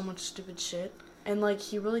 He does so much stupid shit. And, like,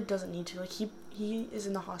 he really doesn't need to. Like, he is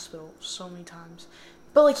in the hospital so many times.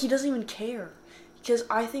 But, like, he doesn't even care. Because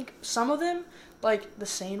I think some of them, like, the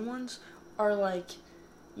sane ones, are, like,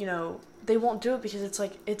 you know, they won't do it because it's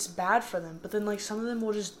like it's bad for them. But then like some of them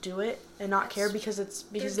will just do it and not care because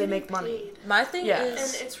they make money. My thing Yeah.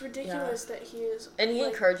 is, And it's ridiculous that he is. and he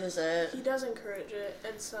like, encourages it. He does encourage it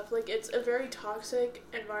and stuff. Like, it's a very toxic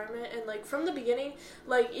environment. And, like, from the beginning,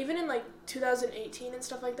 like, even in, like, 2018 and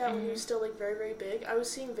stuff like that, when he was still, like, very, very big, I was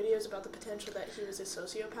seeing videos about the potential that he was a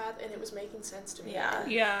sociopath, and it was making sense to me. Yeah.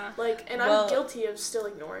 Yeah. Like, and Well- I'm guilty of still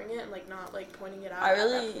ignoring it and, like, not, like, pointing it out I at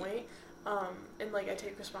really- that point. And, like, I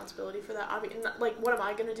take responsibility for that. Like, what am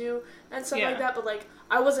I gonna do? And stuff Yeah. like that. But, like,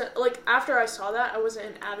 I wasn't, like, after I saw that, I wasn't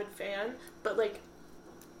an avid fan. But, like,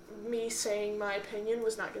 me saying my opinion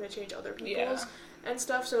was not gonna change other people's and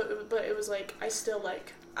stuff. So, but it was, like, I still,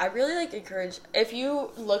 like... I really, like, encourage, if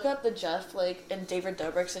you look up the Jeff, like, and David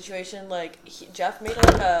Dobrik situation, like, Jeff made,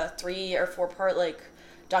 like, a 3 or 4 part, like,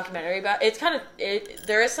 documentary about, it's kind of,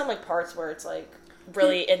 there is some, like, parts where it's, like,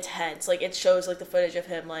 really intense. Like, it shows, like, the footage of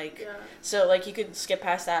him, like, Yeah. so, like, you could skip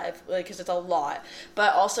past that, if, like, because it's a lot.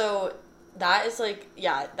 But also, that is, like,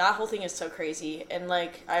 yeah, that whole thing is so crazy. And,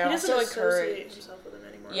 like, I He also doesn't associate encourage... himself with him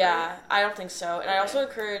anymore. Yeah, right? I don't think so. And I Okay. also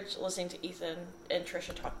encourage listening to Ethan and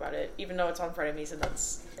Trisha talk about it, even though it's on Frenemies and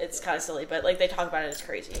it's kind of silly, but, like, they talk about it, it's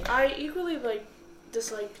crazy. I equally, like,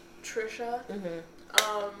 dislike Trisha.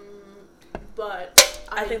 Mm-hmm. But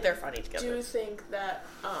I think they're funny do together. think that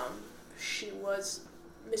she was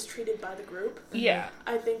mistreated by the group. Yeah.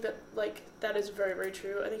 I think that, like, that is very, very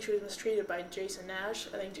true. I think she was mistreated by Jason Nash.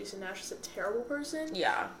 I think Jason Nash is a terrible person.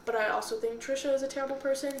 Yeah. But I also think Trisha is a terrible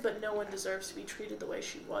person, but no one deserves to be treated the way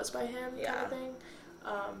she was by him, kind Yeah. of thing.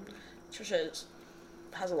 Trisha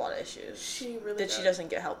has a lot of issues She really that she doesn't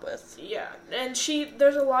get help with. Yeah, and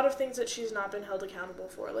there's a lot of things that she's not been held accountable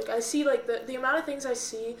for. Like, I see, like, the amount of things I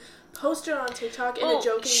see posted on TikTok in a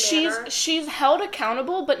joking manner. She's held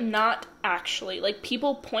accountable, but not actually. Like,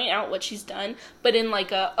 people point out what she's done, but in,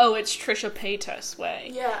 like, it's Trisha Paytas way.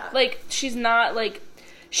 Yeah. Like, she's not, like,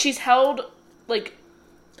 she's held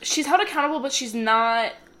accountable, but she's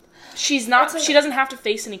not, It's like- she doesn't have to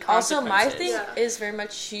face any Also, consequences. my thing Yeah. is very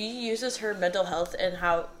much she uses her mental health and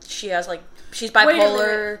how she has, like, she's Wait a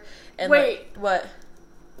bipolar and, Wait. like, what?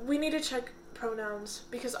 We need to check pronouns,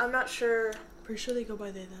 because I'm not sure. Pretty sure they go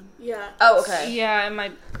by they them. Yeah. Oh, okay. Yeah, it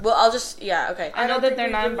might, Well, I'll just, yeah, okay. I know don't that think they're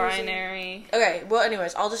we've been non-binary. Okay, well,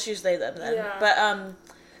 anyways, I'll just use they, them, then. Yeah. But,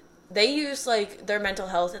 they use, like, their mental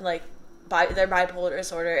health and, like, their bipolar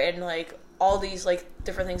disorder and, like, all these, like,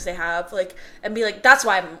 different things they have, like, and be like, that's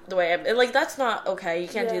why I'm the way I'm, and, like, that's not okay, you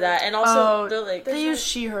can't do Yeah. that, and also, Oh, they're, like, They use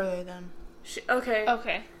she, her, they, them. Okay.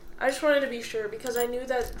 Okay. I just wanted to be sure, because I knew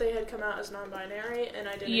that they had come out as non-binary, and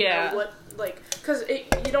I didn't Yeah. know what, like, because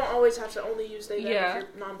you don't always have to only use they, them Yeah. if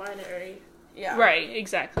you're non-binary. yeah. Right,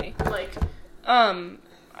 exactly. Like,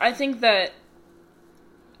 I think that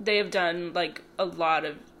they have done, like, a lot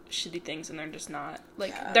of shitty things, and they're just not,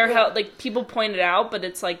 like, Yeah. they're held, like, people point it out, but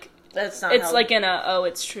it's like, That's not it's how- like in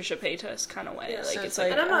it's Trisha Paytas kind of way. Yeah, like, so it's it's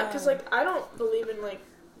like, like- and I'm not, because, like, I don't believe in, like,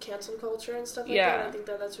 cancel culture and stuff like Yeah. that. I think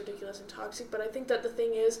that that's ridiculous and toxic, but I think that the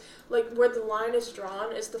thing is, like, where the line is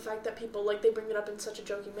drawn is the fact that people, like, they bring it up in such a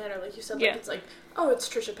joking manner. Like you said, like, Yeah. it's like, oh, it's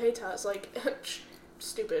Trisha Paytas, like,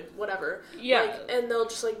 stupid, whatever. Yeah. Like, and they'll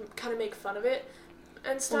just, like, kind of make fun of it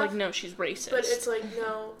and stuff. well, like, no, she's racist. But it's like,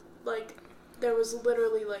 no, like, there was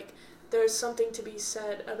literally, like, there's something to be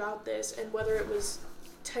said about this, and whether it was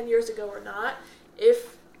 10 years ago or not,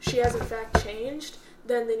 if she has in fact changed,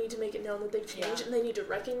 then they need to make it known that they've changed, Yeah. and they need to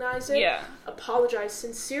recognize it, Yeah. apologize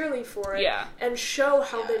sincerely for it, Yeah. and show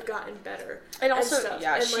how Yeah. they've gotten better. And also, stuff.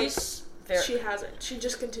 yeah, And, she's like, very... she hasn't. She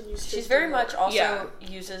just continues to She's do very more. much also Yeah.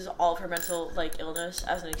 uses all of her mental, like, illness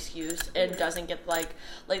as an excuse and Yeah. doesn't get, like,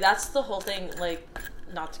 that's the whole thing, like,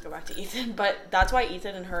 not to go back to Ethan, but that's why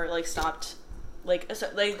Ethan and her, like, stopped, like, so,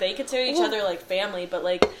 like, they consider each Well- other, like, family, but,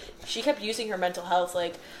 like, she kept using her mental health,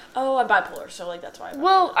 like, oh, I'm bipolar, so, like, that's why I'm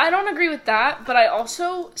Well, bipolar. I don't agree with that, but I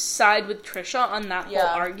also side with Trisha on that whole Yeah.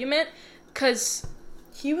 argument, because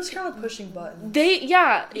He was kind of pushing buttons. he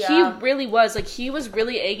Yeah. really was, like, he was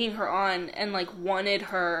really egging her on and, like, wanted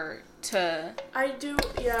her to, I do,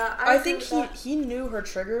 yeah. I agree think with he that. he knew her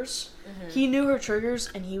triggers. He knew her triggers,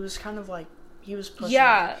 and he was kind of like he was pushing.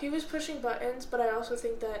 yeah, He was pushing buttons, but I also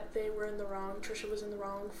think that they were in the wrong. Trisha was in the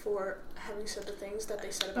wrong for having said the things that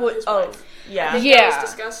they said about What- his oh, wife. I yeah. think Yeah. that was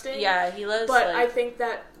disgusting. Yeah, he was, But like... I think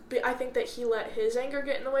that he let his anger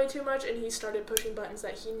get in the way too much, and he started pushing buttons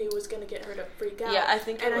that he knew was going to get her to freak out. Yeah, I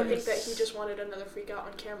think And it I think was- that he just wanted another freak out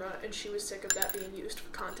on camera, and she was sick of that being used for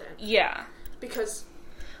content. yeah. Because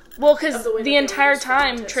Well, of because the way that the they were entire used for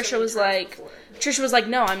time, content so Trisha many was times like, before.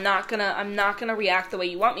 no, I'm not gonna react the way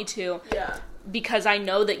you want me to, Yeah. because I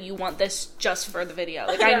know that you want this just for the video.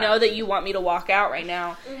 Like, Yeah. I know that you want me to walk out right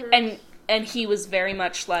now. Mhm. and he was very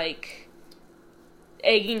much, like,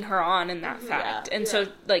 egging her on in that fact. And so,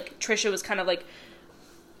 like, Trisha was kind of, like,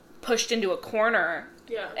 pushed into a corner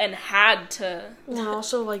and had to Well,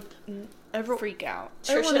 also, like, freak out.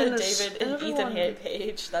 everyone Trisha in and this- David and everyone- Ethan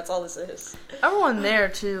Page. That's all this is. everyone there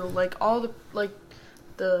too, like all the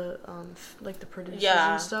the producers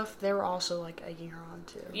Yeah. and stuff, they were also like egging her on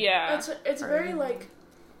too. Yeah. It's very like,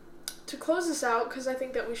 to close this out, because I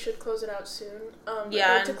think that we should close it out soon.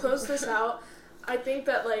 Yeah, like, to close this out, I think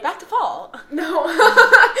that like Back to fall. no,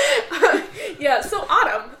 yeah, so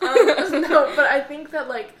autumn. No, but I think that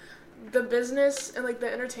like the business and like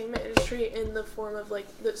the entertainment industry in the form of like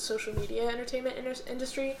the social media entertainment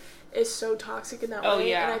industry is so toxic in that Oh, way,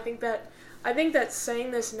 yeah. and I think that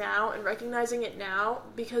saying this now and recognizing it now,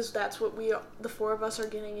 because that's what the four of us are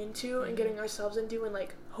getting into and getting ourselves into and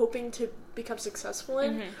like hoping to become successful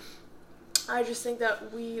in. I just think that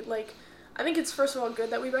I think it's first of all good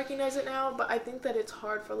that we recognize it now, but I think that it's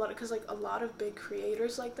hard for because like a lot of big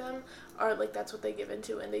creators like them are like, that's what they give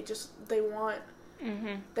into, and they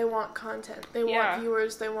want content, they want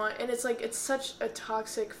viewers, and it's like, it's such a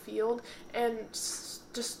toxic field and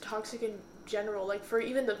just toxic in general, like for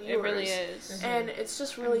even the viewers. It really is. And it's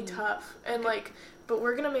just really tough, and like, but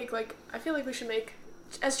we're gonna make like, I feel like we should make,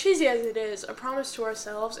 as cheesy as it is, a promise to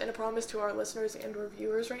ourselves and a promise to our listeners and our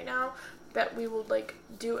viewers right now that we will like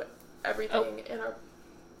do everything in our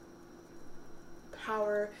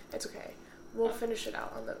power. It's okay, we'll finish it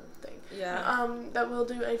out on the thing. That we'll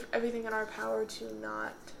do everything in our power to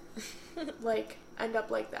not like end up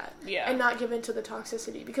like that, and not give in to the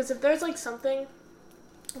toxicity, because if there's like something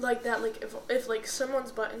like that, like if like someone's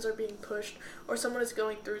buttons are being pushed, or someone is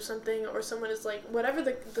going through something, or someone is like, whatever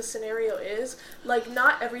the scenario is, like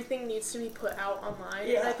not everything needs to be put out online.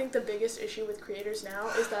 And I think the biggest issue with creators now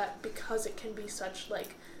is that because it can be such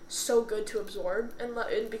like so good to absorb, and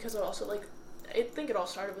because it also like, I think it all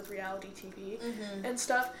started with reality TV and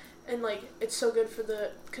stuff, and like it's so good for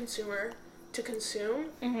the consumer to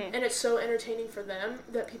consume, and it's so entertaining for them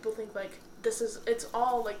that people think like it's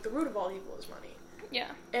all like the root of all evil is money.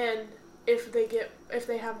 Yeah. And if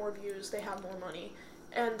they have more views, they have more money,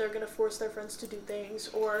 and they're gonna force their friends to do things,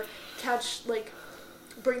 or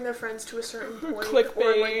bring their friends to a certain point,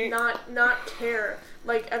 or like not care.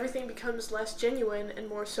 Like everything becomes less genuine and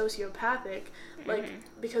more sociopathic, like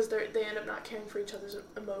because they end up not caring for each other's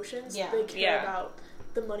emotions. Yeah. They care about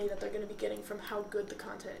the money that they're going to be getting from how good the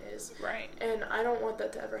content is. Right. And I don't want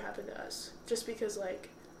that to ever happen to us, just because like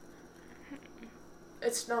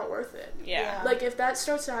it's not worth it. Yeah. Like if that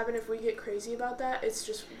starts to happen, if we get crazy about that, it's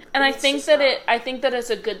just. And I think that it's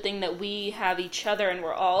a good thing that we have each other, and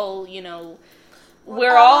we're all,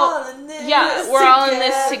 we're all in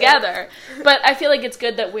this together. But I feel like it's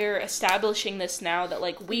good that we're establishing this now, that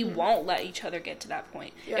like we won't let each other get to that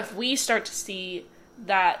point. Yeah. If we start to see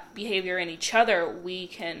that behavior in each other, we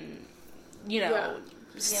can,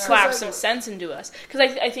 slap some sense into us.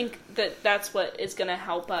 Because I think that that's what is going to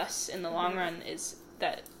help us in the long run, is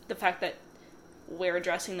that the fact that we're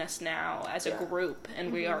addressing this now as a group,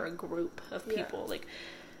 and we are a group of people. Like,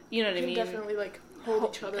 you know what I mean? Definitely like hold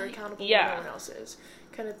each other accountable when no one else is,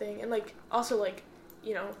 kind of thing. And like also like,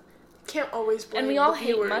 can't always blame. And we all the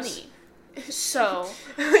hate viewers. money. So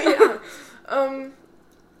Yeah.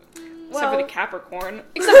 Except for the Capricorn.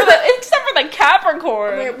 Except for the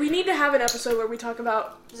Capricorn. Okay, we need to have an episode where we talk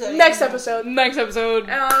about next episode. Next episode.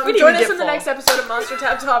 Join us in the next episode of Monster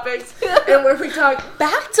Tab Topics, and where we talk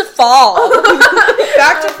back to fall.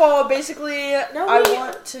 Back to fall. Basically, I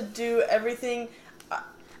want to do everything.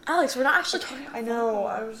 Alex, we're not actually talking. I know.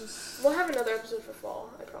 I was just. We'll have another episode for fall.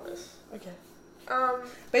 I promise. Okay.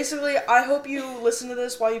 Basically, I hope you listen to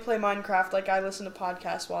this while you play Minecraft, like I listen to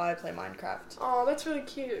podcasts while I play Minecraft. Oh, that's really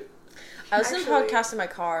cute. I listen to podcasts in my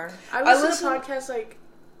car. I listen to podcasts like.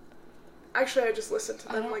 Actually, I just listened to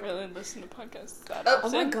them. I don't really listen to podcasts that Oh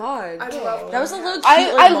often. my god, I love that was a little cute.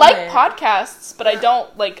 I like podcasts, but I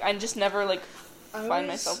don't like. I just never like find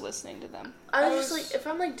myself listening to them. I was just like, if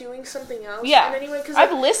I'm like doing something else. Yeah. And anyway, because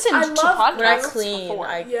I've listened to podcasts when I clean.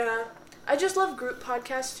 before. Yeah. I just love group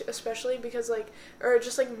podcasts, especially because, like, or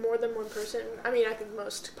just, like, more than one person. I mean, I think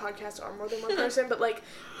most podcasts are more than one person, but, like,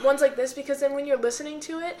 ones like this, because then when you're listening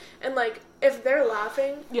to it, and, like, if they're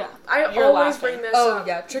laughing, I always bring this up. Oh,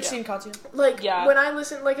 yeah, Trixie and Katya. Like, when I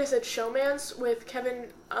listen, like I said, Showmance with Kevin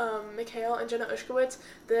McHale and Jenna Ushkowitz,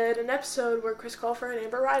 they had an episode where Chris Colfer and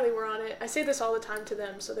Amber Riley were on it. I say this all the time to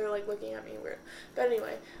them, so they're, like, looking at me weird. But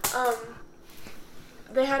anyway,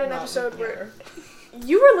 they had an episode where...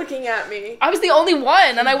 You were looking at me. I was the only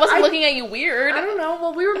one, and I wasn't looking at you weird. I don't know.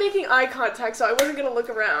 Well, we were making eye contact, so I wasn't going to look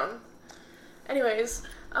around. Anyways,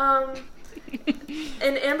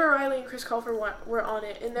 And Amber Riley and Chris Colfer were on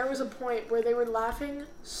it, and there was a point where they were laughing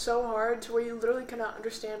so hard to where you literally could not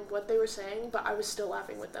understand what they were saying, but I was still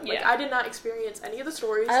laughing with them. Like, Yeah. I did not experience any of the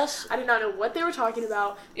stories. I I did not know what they were talking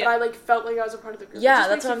about, Yeah. but I, like, felt like I was a part of the group. It Yeah, just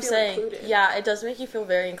that's makes what you I'm feel saying. included. Yeah, it does make you feel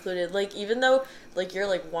very included. Like, even though, like, you're,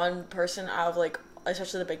 like, one person out of, like,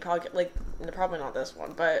 especially the big podcast, like, probably not this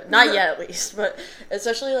one, but not yet at least, but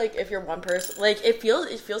especially, like, if you're one person, like, it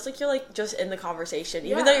feels like you're, like, just in the conversation,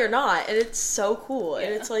 even though Yeah. you're not, and it's so cool, and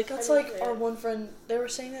Yeah. it's, like, That's I like love it. our one friend. They were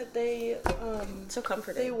saying that they so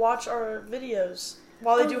comforting. they watch our videos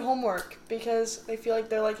while they do Oh. homework because they feel like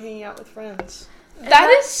they're like hanging out with friends. That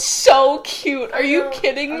is so cute. Are you know.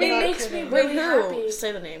 kidding It me? not makes me kidding. Wait, really who? happy.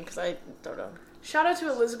 Say the name, because I don't know. Shout out to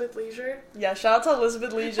Elizabeth Leisure. Yeah, shout out to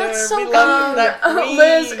Elizabeth Leisure. That's so we love good. that queen.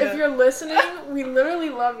 Liz, if you're listening, we literally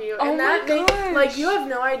love you. Oh And my that made, gosh. like, you have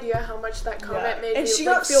no idea how much that comment Yeah. made And me she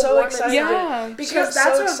like, got feel so warm excited. inside. Yeah. She Because got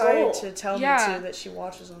that's so our excited goal. to tell Yeah. me too that she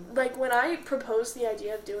watches them. Like, when I proposed the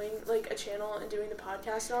idea of doing, like, a channel and doing the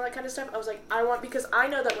podcast and all that kind of stuff, I was like, because I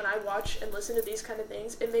know that when I watch and listen to these kind of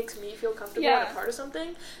things, it makes me feel comfortable and Yeah. a part of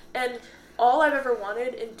something. And all I've ever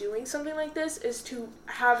wanted in doing something like this is to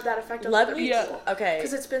have that effect on other Yeah. people. Okay.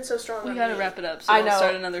 Because it's been so strong We on gotta me. wrap it up so I we'll know.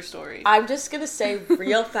 start another story. I'm just gonna say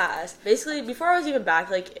real fast. Basically, before I was even back,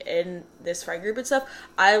 like, in this friend group and stuff,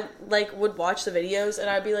 I, like, would watch the videos and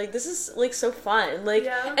I'd be like, this is, like, so fun. Like,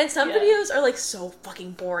 Yeah. and some Yeah. videos are, like, so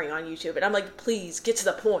fucking boring on YouTube. And I'm like, please, get to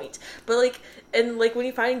the point. But, like, and, like, when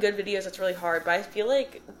you find good videos, it's really hard. But I feel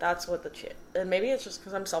like that's what and maybe it's just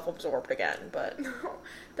because I'm self-absorbed again, but...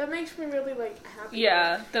 That makes me really, like, happy.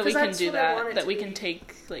 Yeah, that we 'Cause can that's do what I want that. it That to we be. can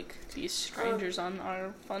take, like, these strangers on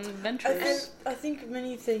our fun I adventures. think, I think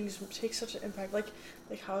many things take such an impact. Like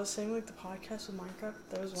how I was saying, like the podcast with Minecraft.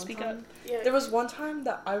 There was one Speak time. up. Yeah. There was one time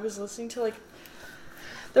that I was listening to like.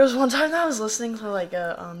 There was one time that I was listening to like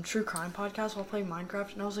a true crime podcast while playing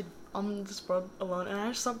Minecraft, and I was like on this world alone, and I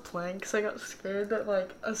just stopped playing because I got scared that like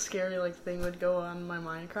a scary like thing would go on my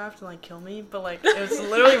Minecraft and like kill me. But like it was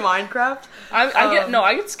literally Minecraft.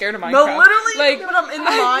 I get scared of Minecraft. No, literally. Like, but I'm in the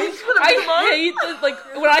mine. I hate the,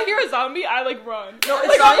 like, when I hear a zombie, I, like, run. No,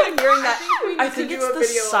 it's not even hearing that. We I need to think do it's a the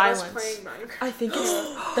video of us silence. playing Minecraft. I think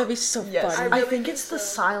it's That'd be so yes. fun. I I really think think it's the so.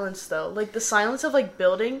 silence though, like the silence of like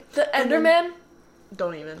building. The And then- Enderman.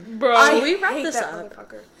 Don't even. Bro. I Should we wrap hate this that up?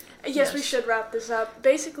 motherfucker. Yes, we Yes. should wrap this up.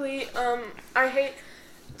 Basically, I hate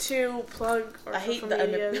to plug our I hate social the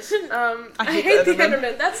medias. I I hate hate the the Enderman.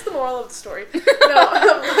 Enderman. That's the moral of the story.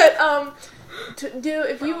 No,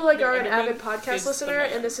 if you like are an Enderman avid is podcast the listener man.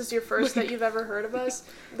 and this is your first that you've ever heard of us,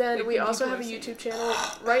 then Like we the also have a deep voicing. YouTube channel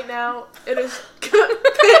right now. It is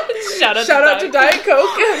Shout out shout out to Diet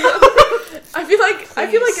Coke. I feel like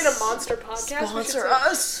in a Please monster podcast. we should Sponsor say-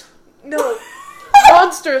 us. No,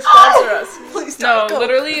 Monster sponsor us. Please No, don't go.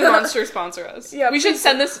 literally, Monster sponsor us. Yeah, we should please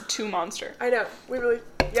send this to Monster. I know. We really.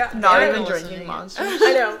 Yeah. Not I even know. drinking monsters.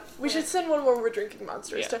 I know. We should send one where we're drinking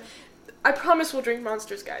monsters. Yeah. I promise we'll drink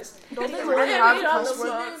monsters, guys. Don't they I literally am have made on cuss the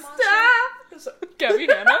words? monster. Gabby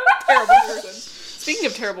Hanna? Terrible person. Speaking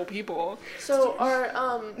of terrible people, So our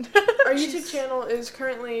YouTube channel is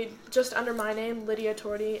currently just under my name, Lydia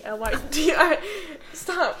Torti, Lydia.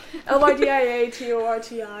 Stop.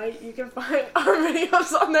 LYDIATORTI. You can find our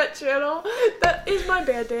videos on that channel. That is my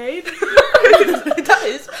Band-Aid. That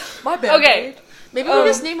is my Band-Aid. Okay. Maybe we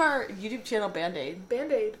just name our YouTube channel Band-Aid.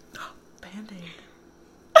 Band-Aid. Band-Aid.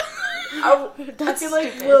 I feel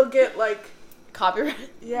like stupid. we'll get like. Copyright.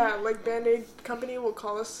 Yeah, like Band-Aid company will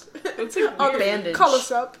call us That's like on the- Bandage. call us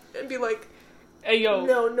up and be like, hey yo,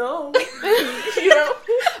 no, you know,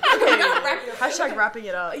 Hashtag wrapping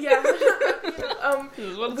it up. yeah, this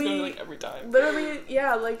is what it's we- going like every time. literally,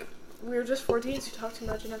 yeah, like we were just 14s who talk too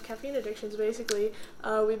much and have caffeine addictions. Basically,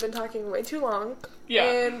 we've been talking way too long.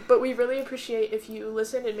 Yeah. But we really appreciate if you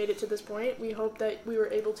listened and made it to this point. We hope that we were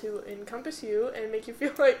able to encompass you and make you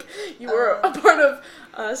feel like you were a part of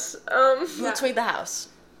us. Let's wait the house.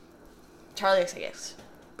 Charlie XCX.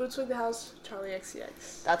 Boots with the House, Charlie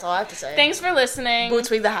XCX. That's all I have to say. Thanks for listening. Boots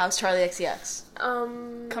Wig the House, Charlie XCX.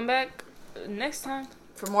 Come back next time.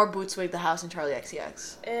 For more Boots Wig the House and Charlie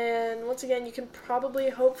XCX. And once again, you can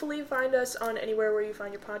hopefully find us on anywhere where you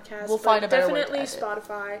find your podcast. We'll but find a better way to definitely edit.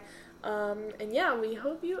 Spotify. And yeah, we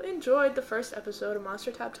hope you enjoyed the first episode of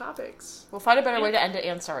Monster Tab Topics. We'll find a better way to end it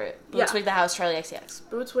and start it. Boots Yeah. Wig the House, Charlie XCX.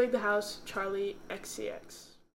 Boots Wig the House, Charlie XCX.